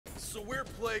So we're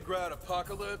Playground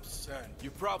Apocalypse, and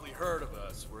you've probably heard of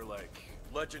us. We're like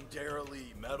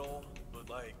legendarily metal, but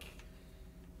like,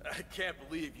 I can't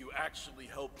believe you actually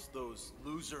helped those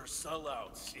loser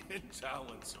sellouts in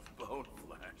Talons of Bone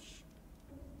Flesh.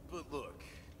 But look,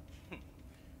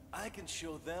 I can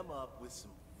show them up with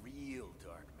some real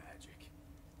dark magic.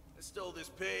 I stole this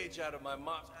page out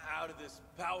of this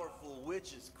powerful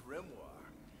witch's grimoire.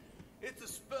 It's a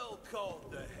spell called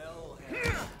the Hell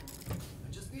Hand.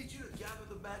 I just need you to gather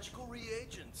the magical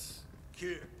reagents.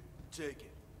 Here, take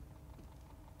it.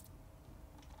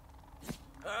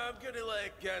 I'm gonna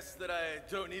guess that I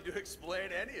don't need to explain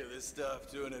any of this stuff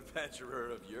to an adventurer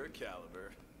of your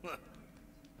caliber.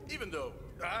 Even though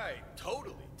I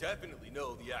definitely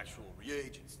know the actual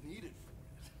reagents needed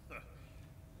for it.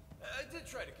 I did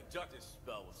try to conduct this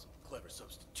spell with some clever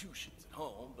substitutions at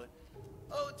home, but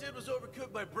all it did was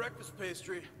overcook my breakfast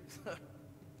pastry.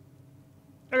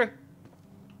 Okay.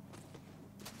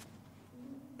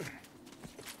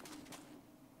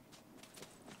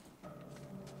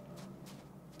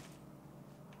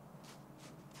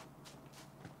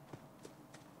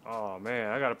 Oh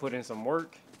man, I gotta put in some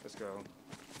work. Let's go.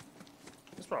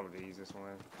 It's probably the easiest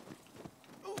one.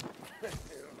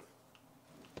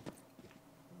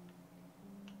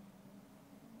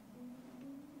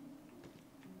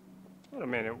 Wait a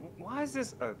minute, why is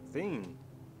this a thing?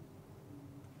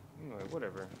 Anyway,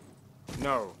 whatever.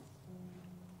 No.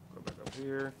 Go back up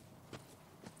here.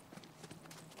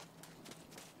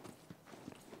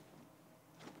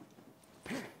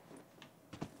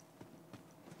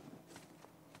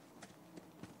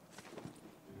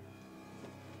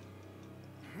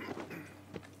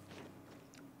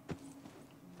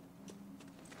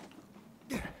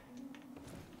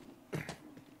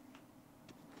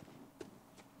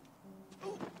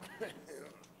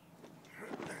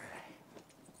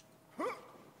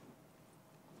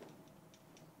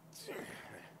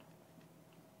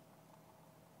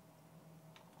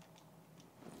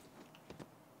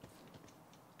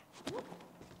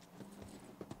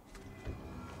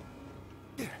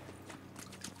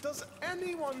 Does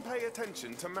anyone pay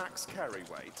attention to max carry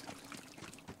weight?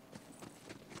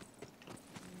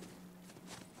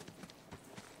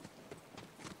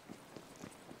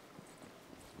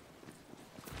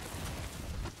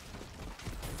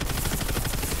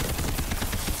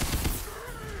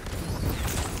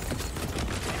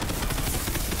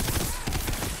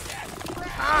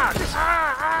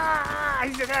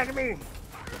 He's attacking me! An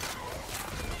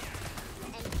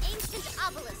ancient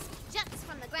obelisk juts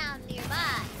from the ground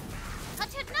nearby.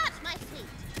 Touch it not, my fleet,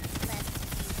 lest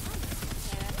you become a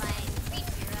terrifying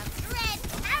creature of dread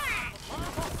power.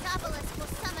 This obelisk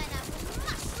will summon a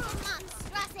mushroom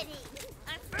monstrosity, a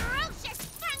ferocious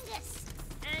fungus,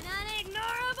 an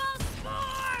unignorable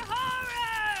spore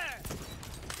horror!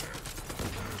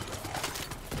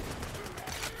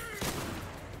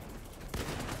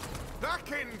 Back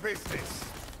in business.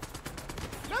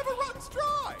 Never runs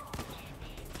dry.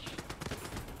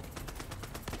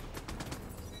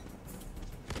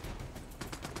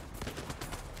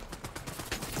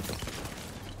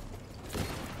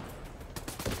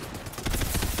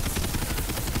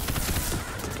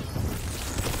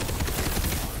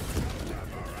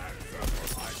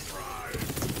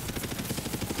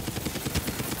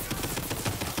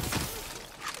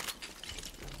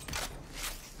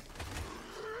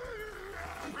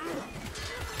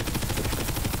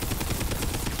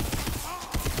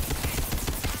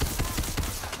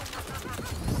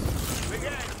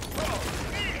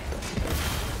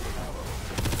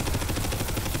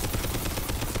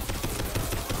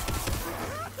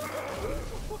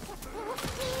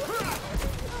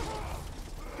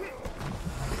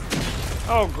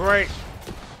 Oh, great.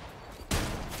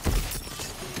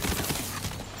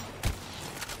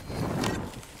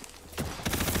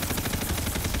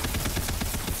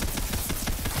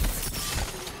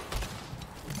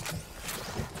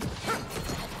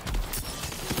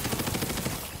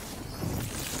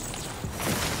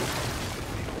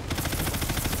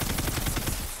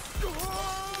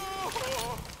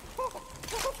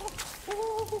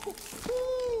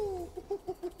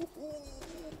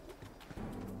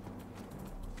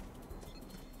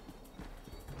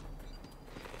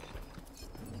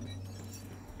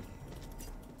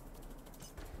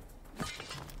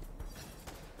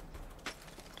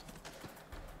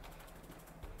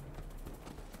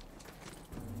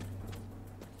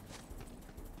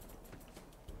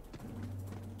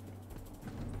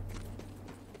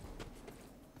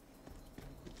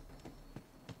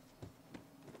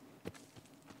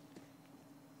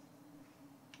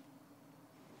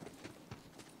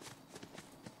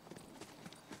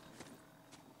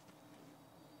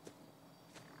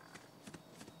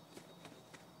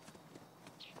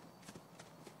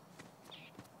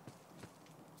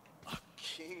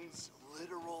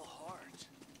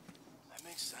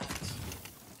 makes sense.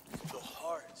 The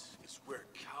heart is where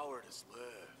cowardice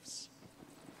lives.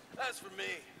 As for me,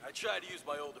 I tried to use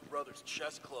my older brother's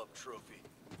chess club trophy.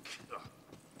 Ugh,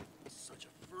 such a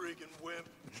freaking wimp.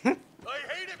 I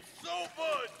hate him so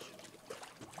much!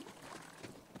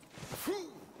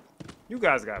 You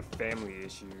guys got family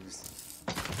issues.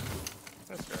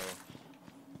 Let's go.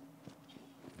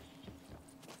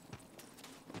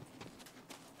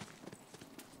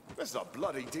 This is a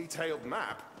bloody detailed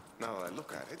map. Now that I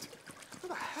look at it, how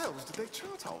the hell did they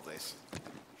chart all this?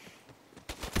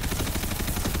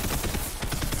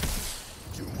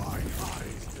 Do my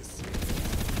eyes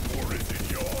deceive, or is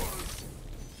it yours?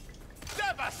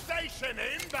 Devastation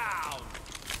inbound!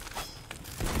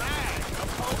 Mag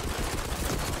opponent!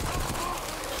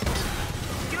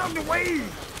 Get out of the way!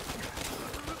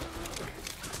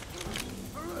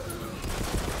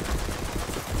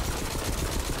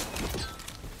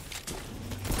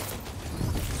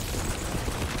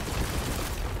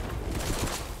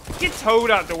 Get Toad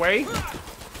out the way!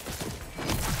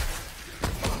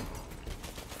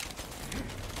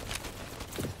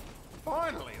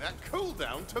 Finally, that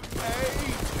cooldown took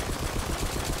ages!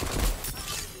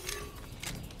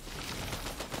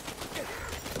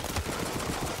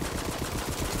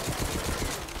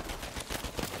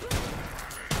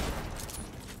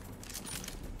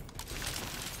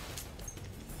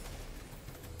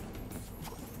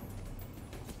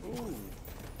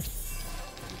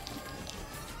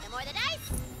 The more the dice,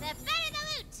 the better the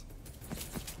loot.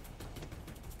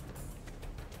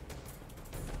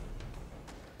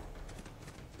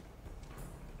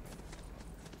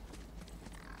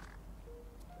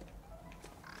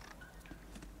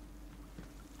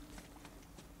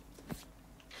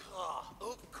 Ah,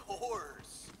 of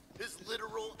course. His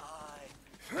literal eye.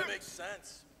 That makes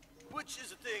sense. Which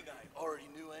is a thing I already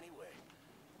knew anyway.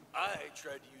 I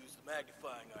tried to use the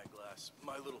magnifying eyeglass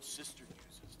my little sister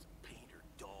uses to paint her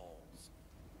dolls.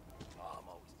 Mom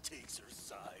always takes her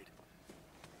side.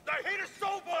 I hate her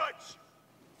so much!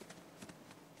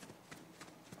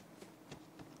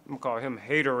 I'm gonna call him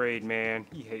Haterade, man.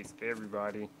 He hates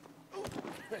everybody.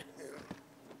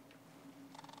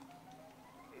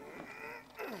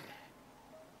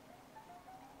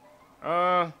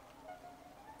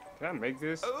 Can I make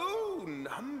this? Ooh,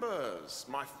 numbers!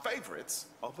 My favorites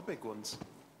are the big ones.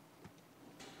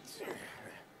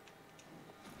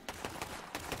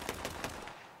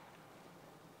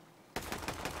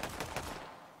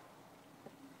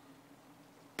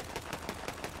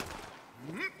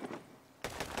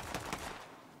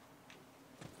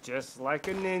 Just like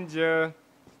a ninja.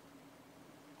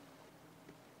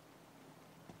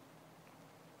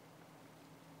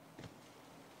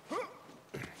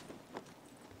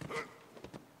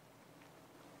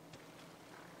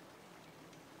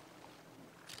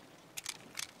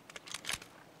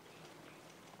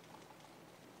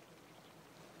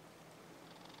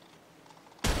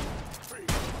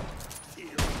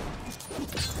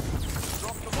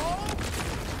 Drop the ball!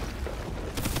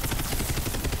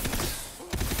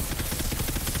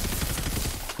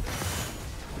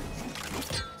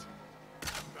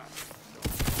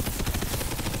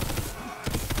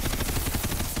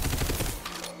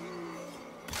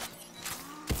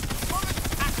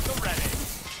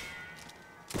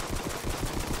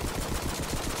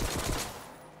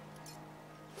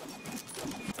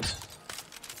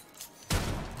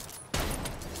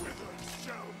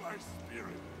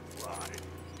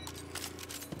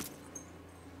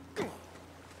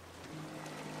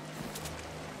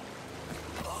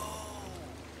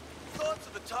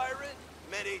 Tyrant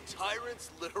meant a tyrant's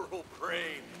literal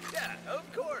brain. Yeah, of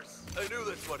course. I knew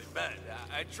that's what it meant.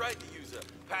 I tried to use a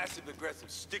passive-aggressive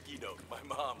sticky note my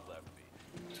mom left me.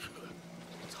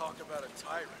 Talk about a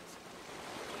tyrant.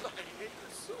 I hate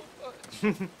her so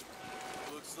much.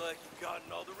 Looks like you've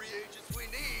gotten all the reagents we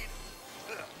need.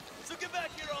 So get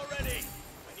back here already.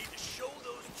 I need to show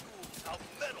those tools how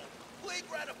metal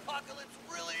Playground Apocalypse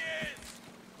really is.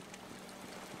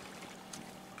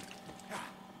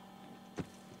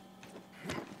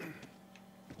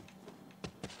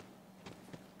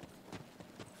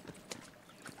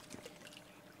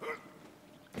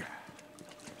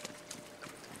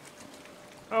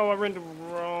 Oh, I ran the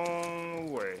wrong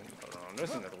way. Hold on,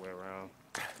 there's another way around.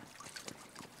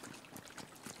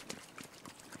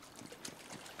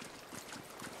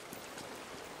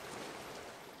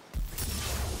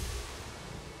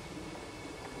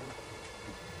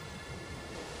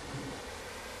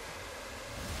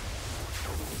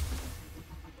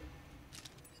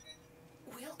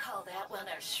 We'll call that one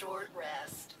a short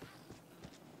rest.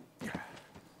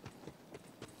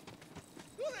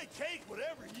 Well, they take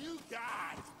whatever you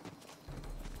got.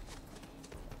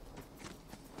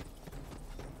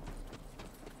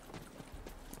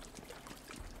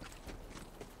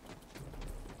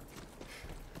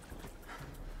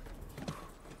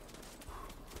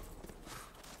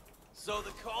 So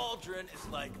the cauldron is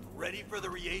like ready for the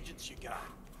reagents you got.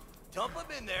 Dump them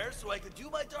in there so I can do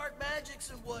my dark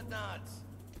magics and whatnot.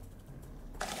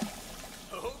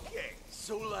 Okay,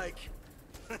 so like,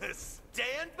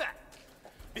 stand back.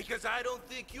 Because I don't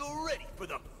think you're ready for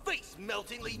the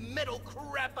face-meltingly metal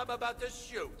crap I'm about to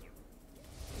show you.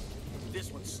 This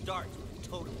one starts with a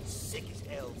totally sick as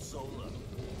hell solo.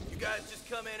 You guys just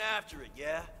come in after it,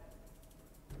 yeah?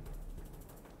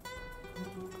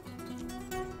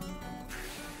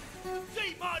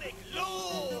 Demonic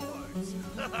Lords!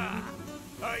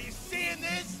 Are you seeing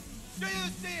this? Do you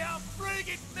see how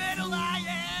friggin' metal I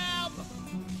am?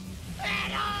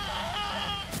 Metal!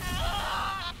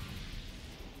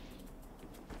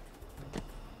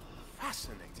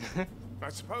 Fascinating. I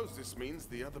suppose this means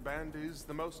the other band is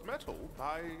the most metal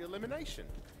by elimination.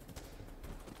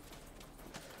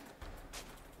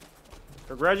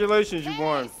 Congratulations, you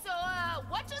won. So,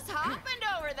 what just happened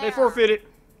over there? They forfeited.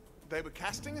 They were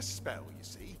casting a spell, you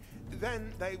see.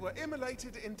 Then they were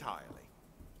immolated entirely.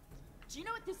 Do you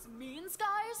know what this means,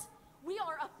 guys? We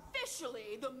are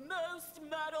officially the most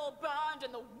metal band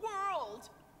in the world!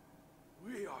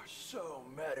 We are so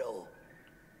metal.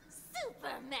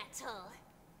 Super metal.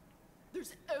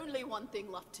 There's only one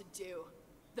thing left to do.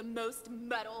 The most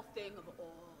metal thing of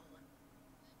all.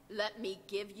 Let me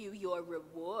give you your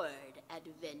reward,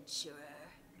 adventurer.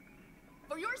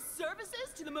 For your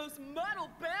services to the most metal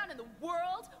band in the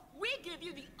world, we give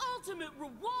you the ultimate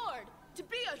reward, to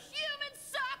be a human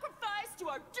sacrifice to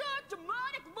our dark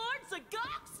demonic lord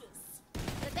Zagaxis.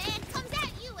 The band comes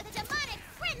at you with a demonic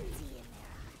frenzy in their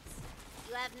hearts.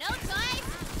 You have no choice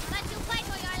but to fight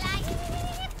for your life.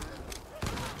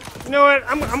 You know what?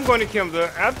 I'm going to kill them.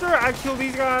 After I kill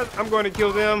these guys, I'm going to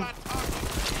kill them.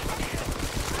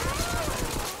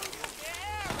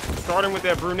 Starting with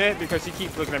that brunette because she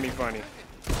keeps looking at me funny.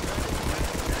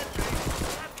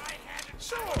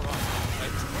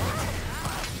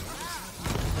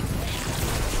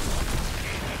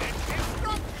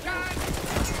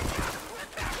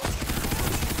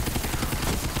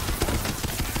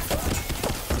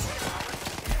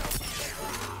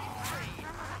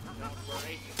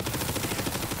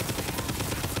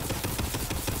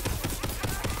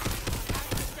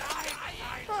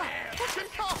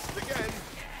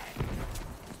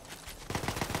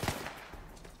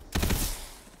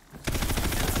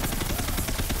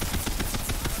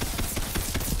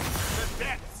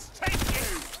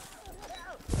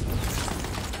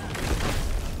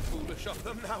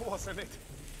 Wasn't it?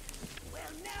 Well,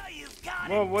 now you've got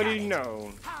Well, it, what do done you it.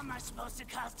 know? How am I supposed to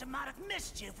cause demonic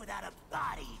mischief without a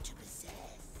body to possess?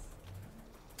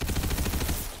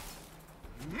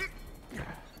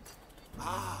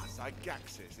 Ah,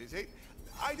 Zagaxis, is it?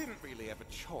 I didn't really have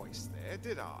a choice there,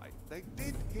 did I? They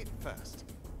did hit first.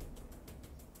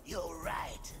 You're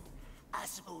right. I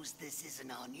suppose this isn't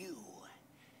on you.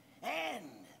 And,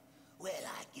 well,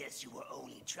 I guess you were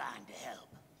only trying to help.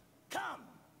 Come.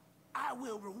 I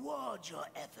will reward your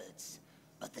efforts,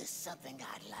 but there's something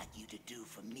I'd like you to do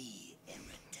for me in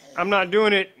return. I'm not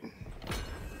doing it.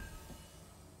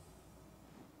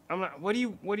 I'm not. What do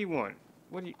you want?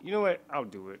 What do you know what? I'll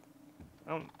do it.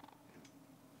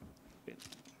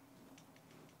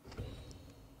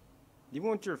 You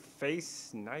want your face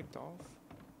sniped off?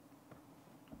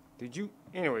 Did you?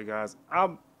 Anyway, guys,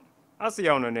 I'll see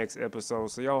y'all in the next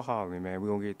episode. So y'all holler, man. We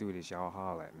gonna get through this. Y'all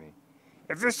holler at me.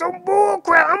 If it's some bull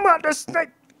crap, I'm about to snake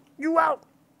you out.